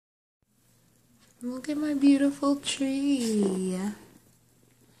Look at my beautiful tree.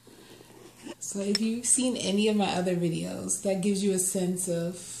 So if you've seen any of my other videos, that gives you a sense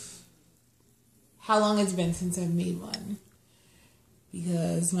of how long it's been since I've made one.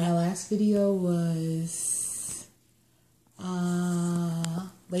 Because my last video was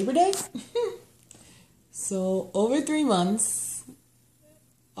Labor Day. So over 3 months,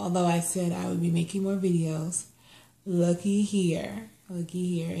 although I said I would be making more videos, looky here,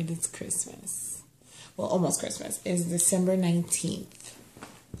 and it's Christmas. Well, almost Christmas. It's December 19th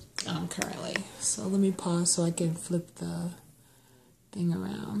currently. So let me pause so I can flip the thing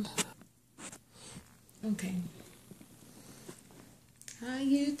around. Okay. Hi,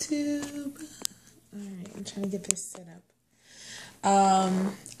 YouTube. Alright, I'm trying to get this set up.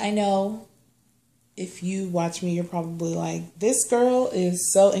 I know if you watch me, you're probably like, this girl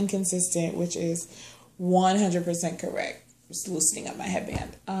is so inconsistent, which is 100% correct. Just loosening up my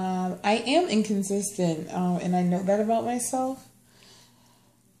headband. I am inconsistent, and I know that about myself.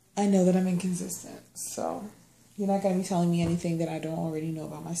 I know that I'm inconsistent, so you're not going to be telling me anything that I don't already know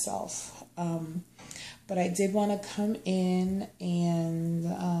about myself. But I did want to come in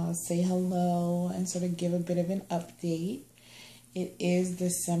and say hello and sort of give a bit of an update. It is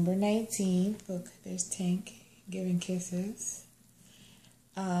December 19th. Look, there's Tank giving kisses.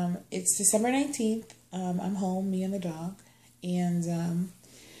 It's December 19th. I'm home, me and the dog, and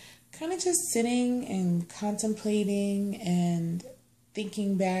kind of just sitting and contemplating and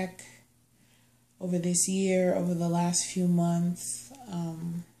thinking back over this year, over the last few months.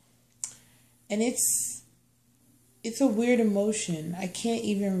 And it's a weird emotion. I can't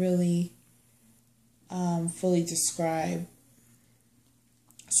even really fully describe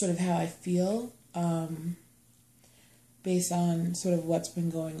sort of how I feel based on sort of what's been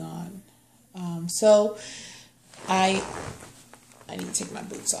going on. So I need to take my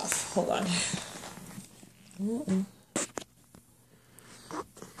boots off. Hold on.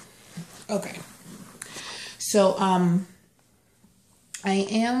 Okay. So I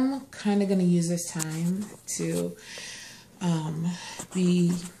am kind of going to use this time to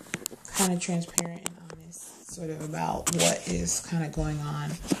be kind of transparent and honest sort of about what is kind of going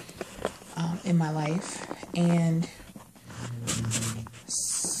on in my life. And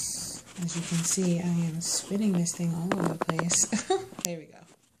as you can see, I am spinning this thing all over the place. There we go.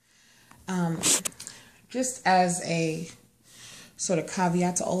 Just as a sort of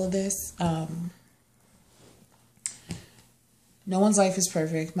caveat to all of this, no one's life is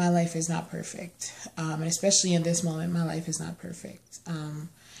perfect. My life is not perfect. And especially in this moment, my life is not perfect. And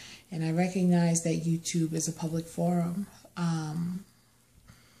I recognize that YouTube is a public forum. And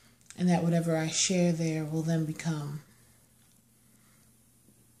that whatever I share there will then become,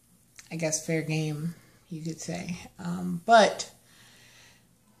 I guess, fair game, you could say. But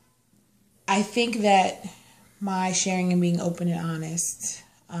I think that my sharing and being open and honest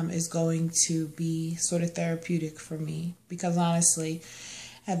is going to be sort of therapeutic for me, because honestly,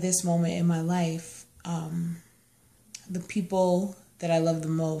 at this moment in my life, the people that I love the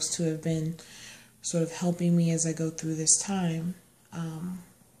most, who have been sort of helping me as I go through this time,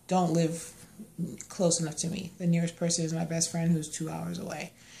 don't live close enough to me. The nearest person is my best friend, who's 2 hours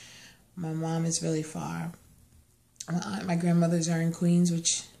away. My mom is really far. My grandmothers are in Queens,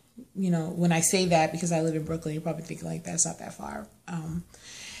 which, you know, when I say that, because I live in Brooklyn, you're probably thinking like, that's not that far.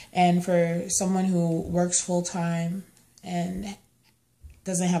 And for someone who works full time and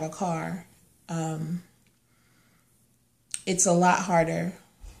doesn't have a car, it's a lot harder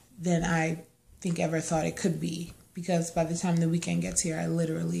than I think ever thought it could be, because by the time the weekend gets here, I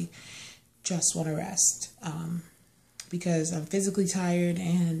literally just want to rest, because I'm physically tired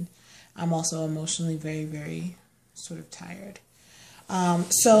and I'm also emotionally very, very sort of tired.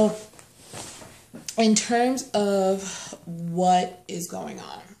 So in terms of what is going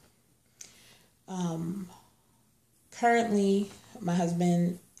on, currently my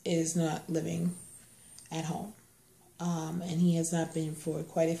husband is not living at home, and he has not been for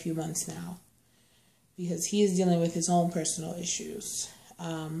quite a few months now, because he is dealing with his own personal issues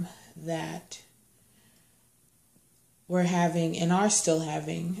that we're having and are still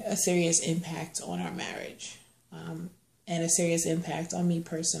having a serious impact on our marriage, and a serious impact on me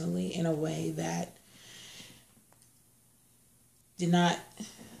personally in a way that didn't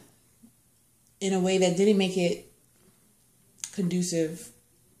make it conducive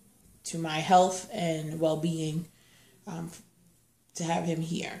to my health and well-being to have him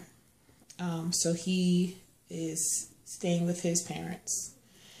here. So he is staying with his parents,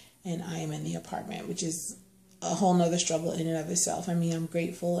 and I am in the apartment, which is a whole nother struggle in and of itself. I mean, I'm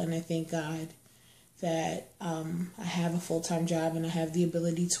grateful and I thank God that I have a full-time job and I have the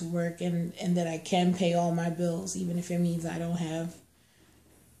ability to work, and that I can pay all my bills, even if it means I don't have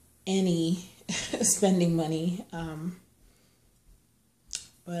any spending money.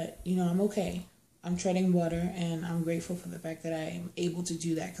 But, you know, I'm okay. I'm treading water, and I'm grateful for the fact that I am able to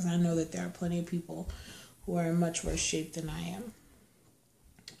do that, because I know that there are plenty of people who are in much worse shape than I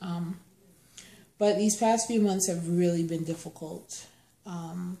am. But these past few months have really been difficult.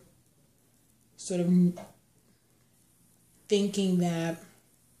 Sort of thinking that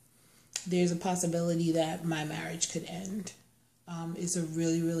there's a possibility that my marriage could end is a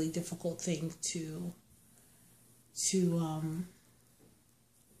really, really difficult thing to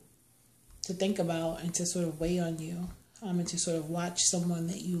think about, and to sort of weigh on you, and to sort of watch someone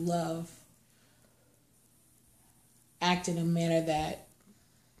that you love act in a manner that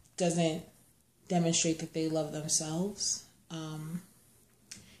doesn't demonstrate that they love themselves,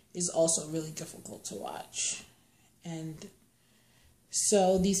 is also really difficult to watch. And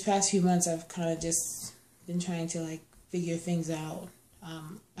so these past few months, I've kind of just been trying to like figure things out.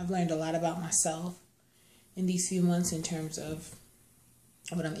 I've learned a lot about myself in these few months in terms of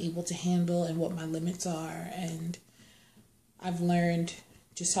what I'm able to handle and what my limits are. And I've learned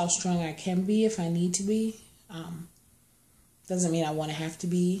just how strong I can be if I need to be. Doesn't mean I want to have to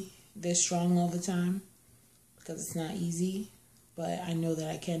be this strong all the time, because it's not easy, but I know that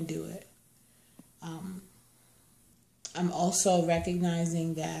I can do it. I'm also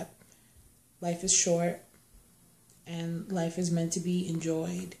recognizing that life is short and life is meant to be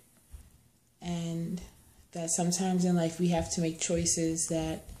enjoyed, and that sometimes in life we have to make choices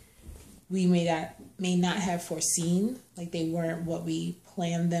that we may not have foreseen, like they weren't what we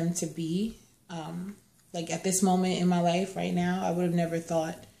planned them to be. Like at this moment in my life right now, I would have never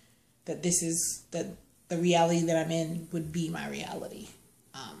thought that the reality that I'm in would be my reality.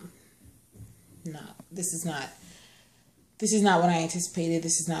 No, this is not what I anticipated.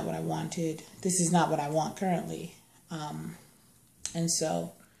 This is not what I wanted. This is not what I want currently. And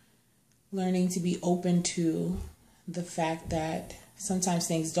so learning to be open to the fact that sometimes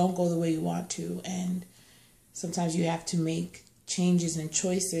things don't go the way you want to, and sometimes you have to make changes and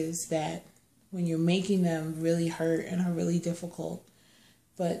choices that when you're making them really hurt and are really difficult,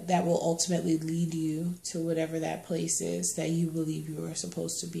 but that will ultimately lead you to whatever that place is that you believe you are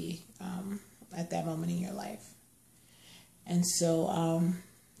supposed to be at that moment in your life. And so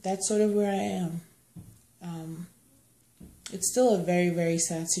that's sort of where I am. It's still a very, very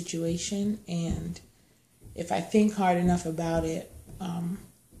sad situation, and if I think hard enough about it,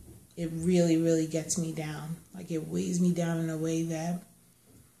 it really, really gets me down. Like it weighs me down in a way that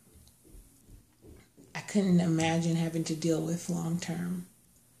I couldn't imagine having to deal with long term.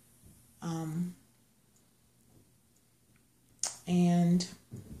 And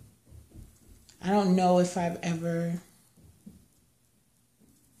I don't know if I've ever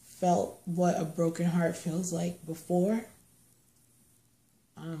felt what a broken heart feels like before.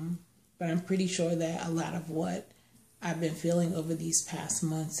 But I'm pretty sure that a lot of what I've been feeling over these past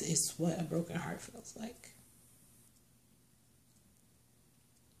months is what a broken heart feels like.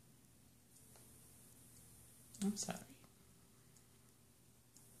 I'm sorry.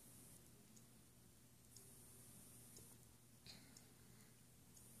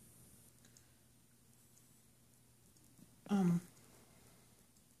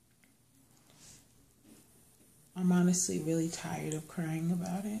 I'm honestly really tired of crying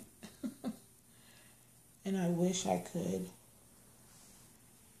about it. And I wish I could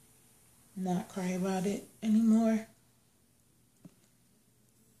not cry about it anymore.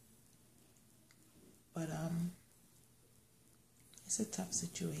 But it's a tough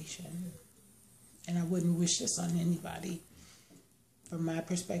situation. And I wouldn't wish this on anybody. From my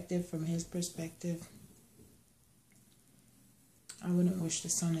perspective, from his perspective, I wouldn't wish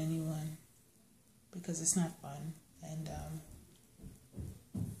this on anyone, because it's not fun. And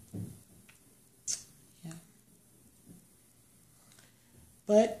yeah.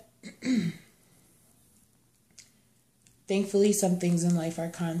 But thankfully, some things in life are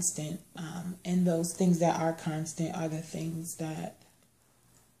constant, and those things that are constant are the things that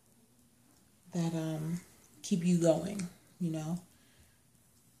keep you going, you know.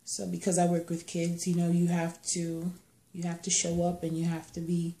 So because I work with kids, you know, you have to show up, and you have to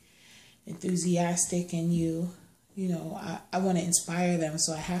be enthusiastic, and you know, I want to inspire them,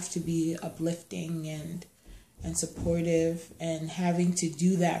 so I have to be uplifting and supportive, and having to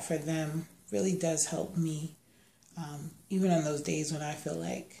do that for them really does help me, even on those days when I feel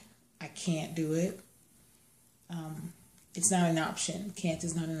like I can't do it. It's not an option. Can't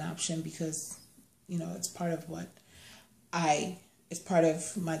is not an option, because, you know, it's part of it's part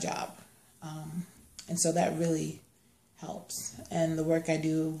of my job. And so that really helps. And the work I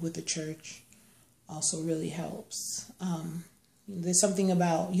do with the church also really helps. There's something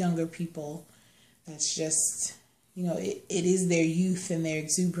about younger people that's just, it is their youth and their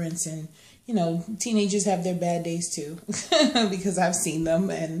exuberance. And, teenagers have their bad days too, because I've seen them,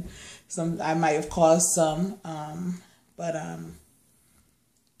 and I might have caused some. But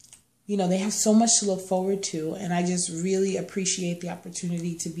they have so much to look forward to. And I just really appreciate the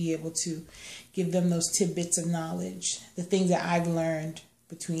opportunity to be able to give them those tidbits of knowledge, the things that I've learned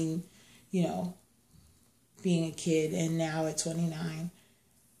between, being a kid and now at 29,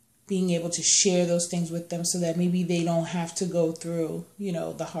 being able to share those things with them so that maybe they don't have to go through,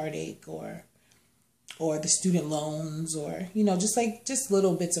 the heartache or the student loans or, just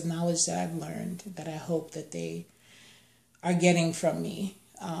little bits of knowledge that I've learned that I hope that they are getting from me,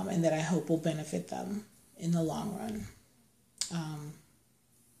 and that I hope will benefit them in the long run.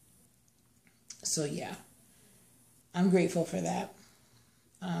 So yeah, I'm grateful for that.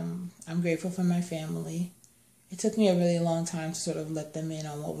 I'm grateful for my family. It took me a really long time to sort of let them in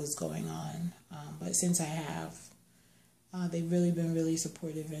on what was going on. But since I have, they've really been really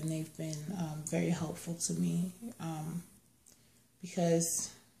supportive, and they've been very helpful to me. And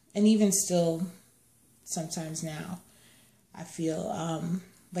even still, sometimes now, I feel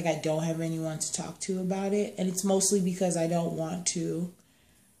like I don't have anyone to talk to about it. And it's mostly because I don't want to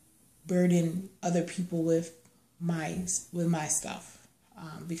burden other people with my stuff.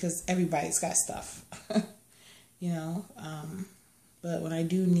 Because everybody's got stuff. But when I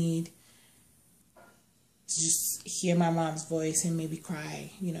do need to just hear my mom's voice and maybe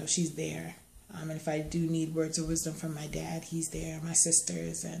cry, she's there. And if I do need words of wisdom from my dad, he's there. My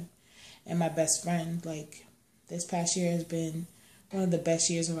sisters and my best friend. Like, this past year has been one of the best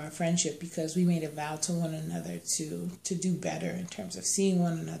years of our friendship, because we made a vow to one another to do better in terms of seeing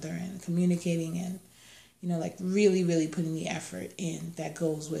one another and communicating, and really, really putting the effort in that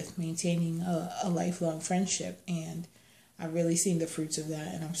goes with maintaining a lifelong friendship. And I've really seen the fruits of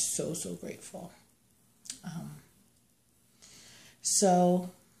that, and I'm so, so grateful.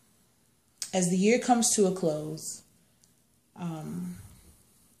 So as the year comes to a close,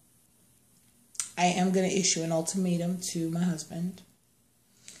 I am going to issue an ultimatum to my husband.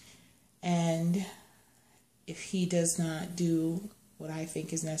 And if he does not do what I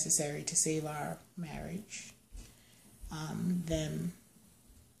think is necessary to save our marriage, then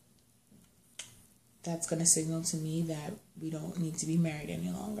that's going to signal to me that we don't need to be married any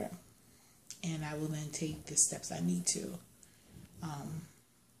longer. And I will then take the steps I need to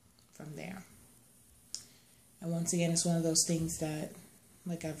from there. And once again, it's one of those things that,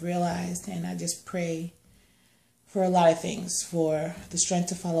 I've realized, and I just pray for a lot of things, for the strength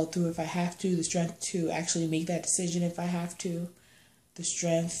to follow through if I have to, the strength to actually make that decision if I have to, the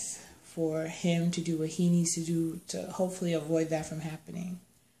strength for him to do what he needs to do to hopefully avoid that from happening.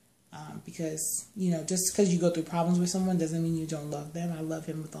 Because, just because you go through problems with someone doesn't mean you don't love them. I love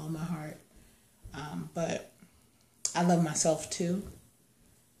him with all my heart. But I love myself too.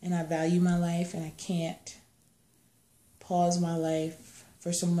 And I value my life, and I can't pause my life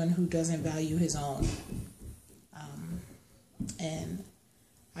for someone who doesn't value his own. And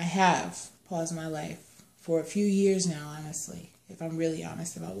I have paused my life for a few years now, honestly, if I'm really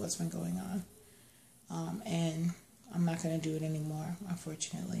honest about what's been going on. And I'm not going to do it anymore,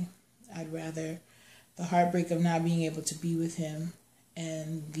 unfortunately. I'd rather the heartbreak of not being able to be with him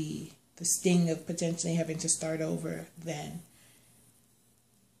and the sting of potentially having to start over than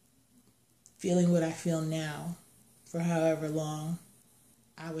feeling what I feel now for however long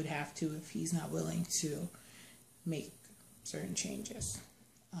I would have to if he's not willing to make certain changes.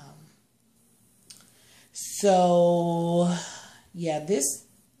 So, yeah, this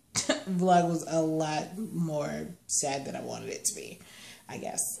vlog was a lot more sad than I wanted it to be, I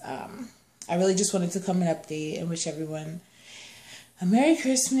guess. I really just wanted to come and update and wish everyone a Merry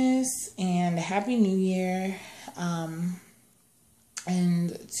Christmas and a Happy New Year.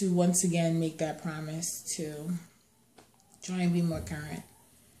 And to once again make that promise to try and be more current.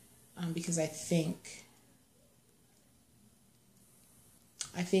 Because I think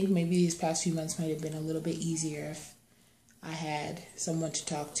maybe these past few months might have been a little bit easier if I had someone to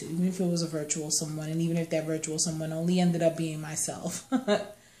talk to, even if it was a virtual someone, and even if that virtual someone only ended up being myself,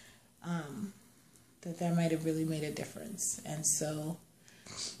 that might have really made a difference. And so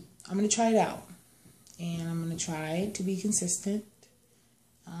I'm going to try it out, and I'm going to try to be consistent,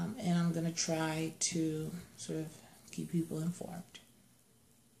 and I'm going to try to sort of keep people informed.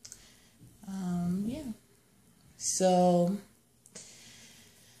 Yeah. So,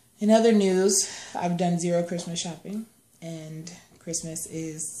 in other news, I've done zero Christmas shopping, and Christmas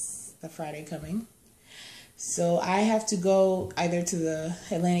is the Friday coming, So I have to go either to the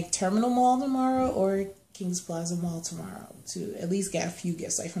Atlantic Terminal Mall tomorrow or Kings Plaza Mall tomorrow to at least get a few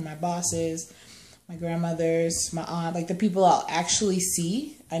gifts, like from my bosses, my grandmothers, my aunt, like the people I'll actually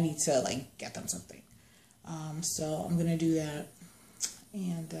see. I need to like get them something. So I'm gonna do that,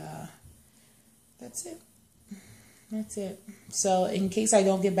 and that's it. That's it. So in case I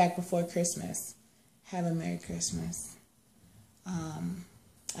don't get back before Christmas, have a Merry Christmas.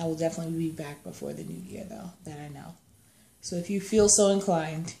 I will definitely be back before the new year, though, that I know. So if you feel so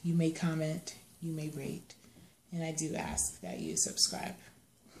inclined, you may comment, you may rate, and I do ask that you subscribe.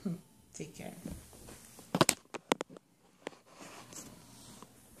 Take care.